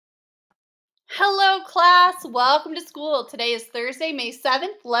Hello, class. Welcome to school. Today is Thursday, May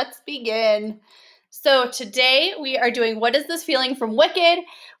 7th. Let's begin. So today we are doing What Is This Feeling from Wicked,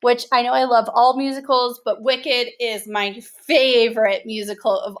 which I know I love all musicals, but Wicked is my favorite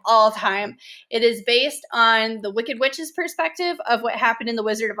musical of all time. It is based on the Wicked Witch's perspective of what happened in The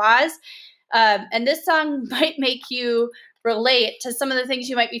Wizard of Oz. And this song might make you relate to some of the things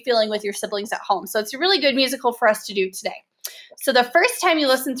you might be feeling with your siblings at home. So it's a really good musical for us to do today. So the first time you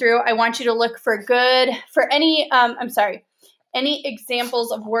listen through, I want you to look for any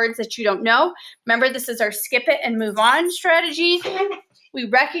examples of words that you don't know. Remember, this is our skip it and move on strategy. We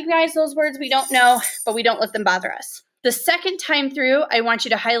recognize those words we don't know, but we don't let them bother us. The second time through, I want you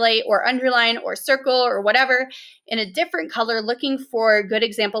to highlight or underline or circle or whatever in a different color, looking for good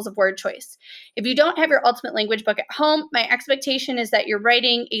examples of word choice. If you don't have your Ultimate Language book at home, my expectation is that you're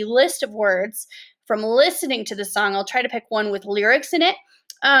writing a list of words from listening to the song. I'll try to pick one with lyrics in it,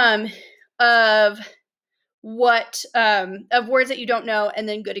 of words that you don't know, and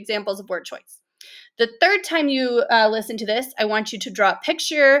then good examples of word choice. The third time you listen to this, I want you to draw a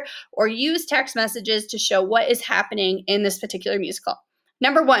picture or use text messages to show what is happening in this particular musical.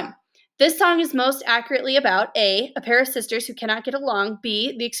 Number one, this song is most accurately about A, a pair of sisters who cannot get along,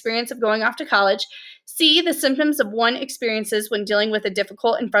 B, the experience of going off to college, C, the symptoms of one experiences when dealing with a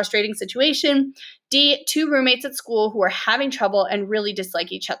difficult and frustrating situation, D, two roommates at school who are having trouble and really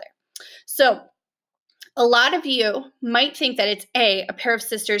dislike each other. So a lot of you might think that it's A, a pair of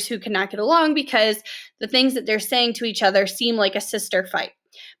sisters who cannot get along because the things that they're saying to each other seem like a sister fight.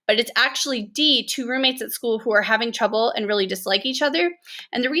 But it's actually D, two roommates at school who are having trouble and really dislike each other.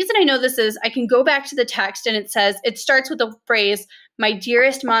 And the reason I know this is I can go back to the text and it starts with the phrase, my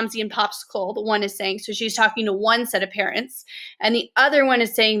dearest Momsy and Popsicle, the one is saying. So she's talking to one set of parents, and the other one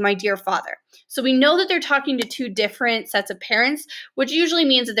is saying, my dear father. So we know that they're talking to two different sets of parents, which usually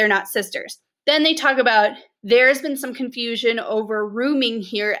means that they're not sisters. Then they talk about there's been some confusion over rooming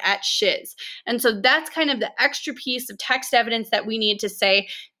here at Shiz. And so that's kind of the extra piece of text evidence that we need to say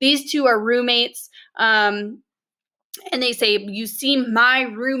these two are roommates. And they say, you see, my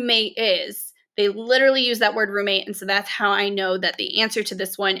roommate is. They literally use that word roommate. And so that's how I know that the answer to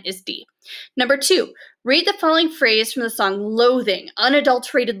this one is D. Number two, read the following phrase from the song Loathing,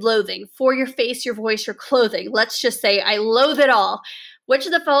 unadulterated loathing, for your face, your voice, your clothing. Let's just say, I loathe it all. Which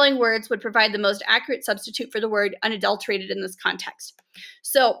of the following words would provide the most accurate substitute for the word unadulterated in this context?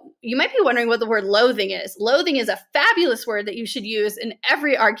 So you might be wondering what the word loathing is. Loathing is a fabulous word that you should use in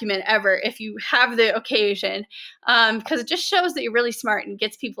every argument ever if you have the occasion, because it just shows that you're really smart and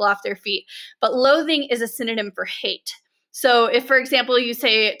gets people off their feet. But loathing is a synonym for hate. So if, for example, you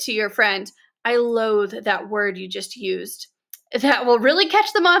say to your friend, I loathe that word you just used, that will really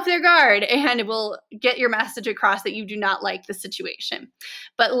catch them off their guard and it will get your message across that you do not like the situation.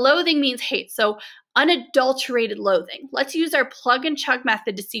 But loathing means hate. So unadulterated loathing. Let's use our plug and chug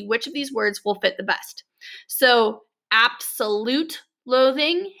method to see which of these words will fit the best. So absolute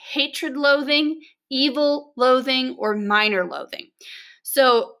loathing, hatred loathing, evil loathing, or minor loathing.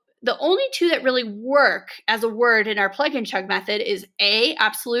 So the only two that really work as a word in our plug and chug method is A,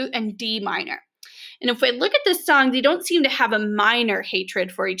 absolute, and D, minor. And if we look at this song, they don't seem to have a minor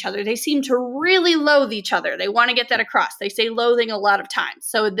hatred for each other. They seem to really loathe each other. They want to get that across. They say loathing a lot of times.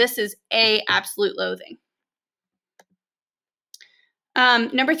 So this is A, absolute loathing.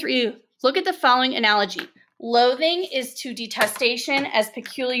 Number three, look at the following analogy. Loathing is to detestation as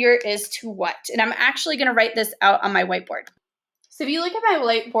peculiar is to what? And I'm actually going to write this out on my whiteboard. So if you look at my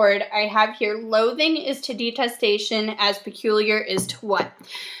whiteboard, I have here, loathing is to detestation as peculiar is to what?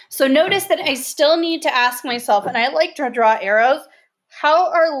 So notice that I still need to ask myself, and I like to draw arrows,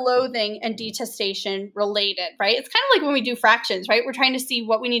 how are loathing and detestation related, right? It's kind of like when we do fractions, right? We're trying to see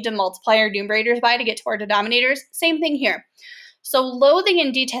what we need to multiply our numerators by to get to our denominators. Same thing here. So loathing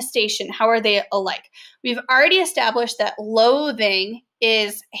and detestation, how are they alike? We've already established that loathing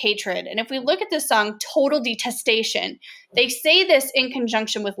is hatred. And if we look at this song, total detestation, they say this in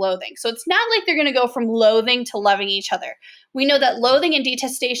conjunction with loathing. So it's not like they're going to go from loathing to loving each other. We know that loathing and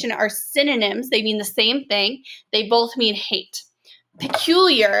detestation are synonyms. They mean the same thing. They both mean hate.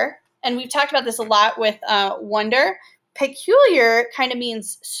 Peculiar, and we've talked about this a lot with wonder, peculiar kind of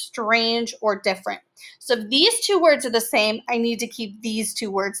means strange or different. So if these two words are the same, I need to keep these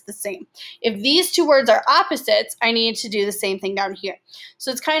two words the same. If these two words are opposites, I need to do the same thing down here.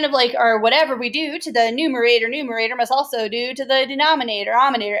 So it's kind of like, or whatever we do to the numerator must also do to the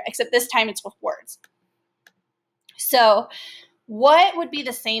denominator, except this time it's with words. So what would be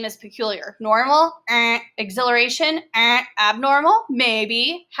the same as peculiar? Normal, exhilaration, abnormal,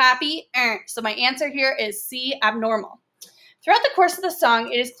 maybe, happy, So my answer here is C, abnormal. Throughout the course of the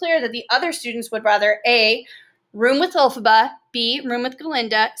song, it is clear that the other students would rather A, room with Elphaba, B, room with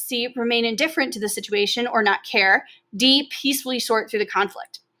Galinda, C, remain indifferent to the situation or not care, D, peacefully sort through the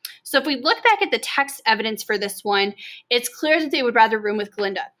conflict. So if we look back at the text evidence for this one, it's clear that they would rather room with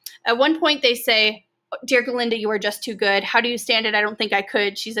Galinda. At one point they say, "Dear Galinda, you are just too good. How do you stand it? I don't think I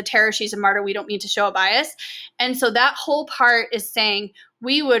could. She's a terror. She's a martyr. We don't need to show a bias." And so that whole part is saying,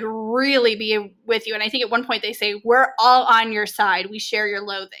 we would really be with you. And I think at one point they say, "We're all on your side. We share your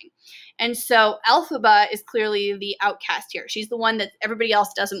loathing." And so Elphaba is clearly the outcast here. She's the one that everybody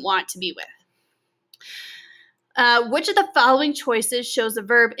else doesn't want to be with. Which of the following choices shows a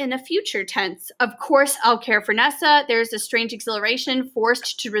verb in a future tense? Of course, I'll care for Nessa. There's a strange exhilaration,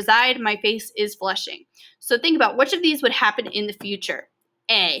 forced to reside. My face is flushing. So think about which of these would happen in the future.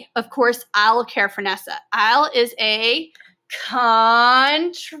 A, of course, I'll care for Nessa. I'll is a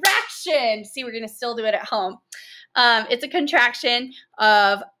contraction. See, we're going to still do it at home. It's a contraction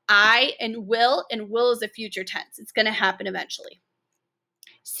of I and will is a future tense. It's going to happen eventually.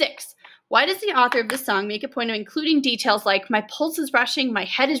 6. Why does the author of this song make a point of including details like my pulse is rushing, my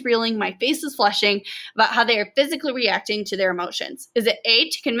head is reeling, my face is flushing about how they are physically reacting to their emotions? Is it A,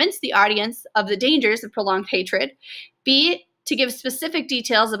 to convince the audience of the dangers of prolonged hatred? B, to give specific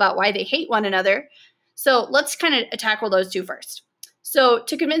details about why they hate one another? So let's kind of tackle those two first. So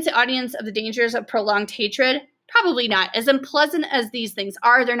to convince the audience of the dangers of prolonged hatred, probably not. As unpleasant as these things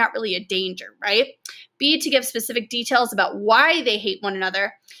are, they're not really a danger, right? B, to give specific details about why they hate one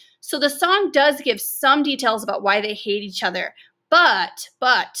another. So the song does give some details about why they hate each other, but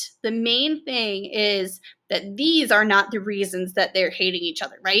the main thing is that these are not the reasons that they're hating each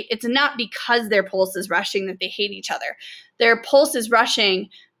other, right? It's not because their pulse is rushing that they hate each other. Their pulse is rushing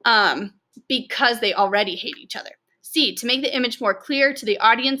because they already hate each other. C, to make the image more clear to the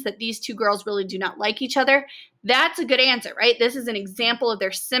audience that these two girls really do not like each other. That's a good answer, right? This is an example of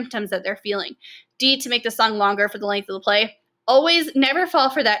their symptoms that they're feeling. D, to make the song longer for the length of the play. Always never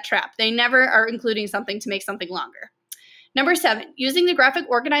fall for that trap. They never are including something to make something longer. Number 7, using the graphic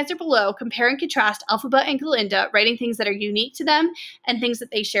organizer below, compare and contrast Elphaba and Galinda, writing things that are unique to them and things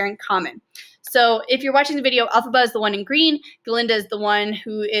that they share in common. So if you're watching the video, Elphaba is the one in green, Galinda is the one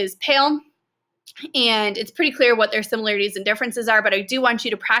who is pale, and it's pretty clear what their similarities and differences are, but I do want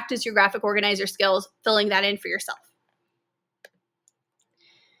you to practice your graphic organizer skills, filling that in for yourself.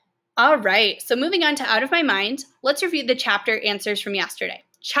 All right, so moving on to Out of My Mind, let's review the chapter answers from yesterday.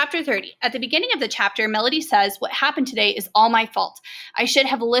 Chapter 30. At the beginning of the chapter, Melody says, "What happened today is all my fault. I should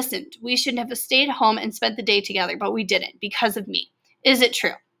have listened. We should have stayed home and spent the day together, but we didn't because of me." Is it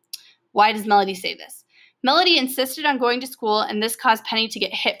true? Why does Melody say this? Melody insisted on going to school, and this caused Penny to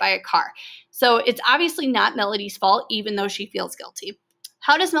get hit by a car. So it's obviously not Melody's fault, even though she feels guilty.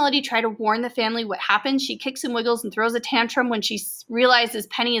 How does Melody try to warn the family what happened? She kicks and wiggles and throws a tantrum when she realizes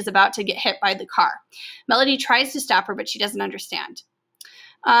Penny is about to get hit by the car. Melody tries to stop her, but she doesn't understand.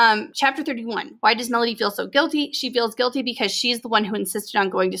 Chapter 31. Why does Melody feel so guilty? She feels guilty because she's the one who insisted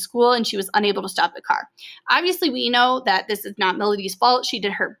on going to school and she was unable to stop the car. Obviously, we know that this is not Melody's fault. She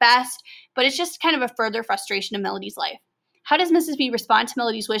did her best, but it's just kind of a further frustration of Melody's life. How does Mrs. B respond to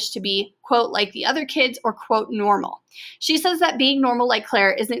Melody's wish to be, quote, like the other kids or, quote, normal? She says that being normal like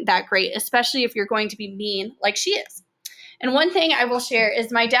Claire isn't that great, especially if you're going to be mean like she is. And one thing I will share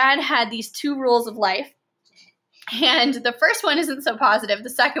is my dad had these 2 rules of life. And the first one isn't so positive. The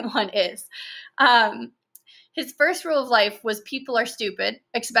second one is. His first rule of life was people are stupid,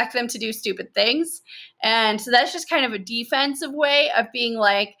 expect them to do stupid things. And so that's just kind of a defensive way of being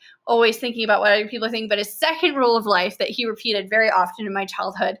like always thinking about what other people think. But his second rule of life that he repeated very often in my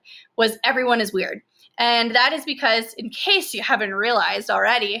childhood was everyone is weird. And that is because, in case you haven't realized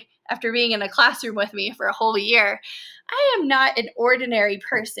already, after being in a classroom with me for a whole year, I am not an ordinary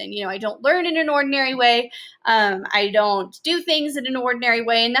person. You know, I don't learn in an ordinary way. I don't do things in an ordinary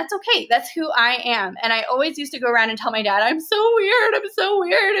way, and that's okay. That's who I am. And I always used to go around and tell my dad, "I'm so weird, I'm so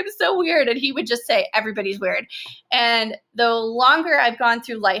weird, I'm so weird." And he would just say, "Everybody's weird." And the longer I've gone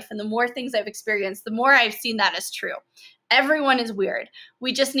through life and the more things I've experienced, the more I've seen that as true. Everyone is weird.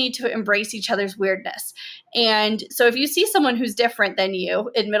 We just need to embrace each other's weirdness. And so if you see someone who's different than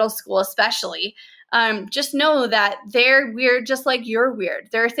you, in middle school especially, just know that they're weird just like you're weird.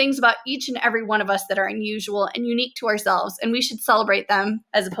 There are things about each and every one of us that are unusual and unique to ourselves, and we should celebrate them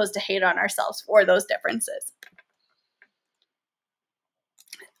as opposed to hate on ourselves for those differences.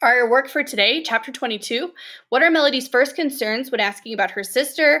 Our work for today, chapter 22. What are Melody's first concerns when asking about her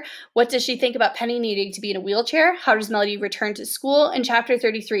sister? What does she think about Penny needing to be in a wheelchair? How does Melody return to school? And chapter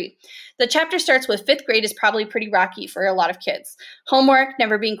 33. The chapter starts with 5th grade is probably pretty rocky for a lot of kids. Homework,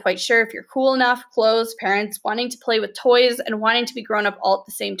 never being quite sure if you're cool enough, clothes, parents wanting to play with toys, and wanting to be grown up all at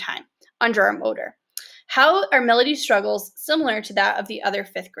the same time. Under our motor. How are Melody's struggles similar to that of the other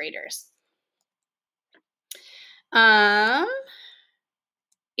 5th graders?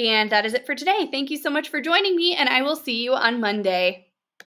 And that is it for today. Thank you so much for joining me, and I will see you on Monday.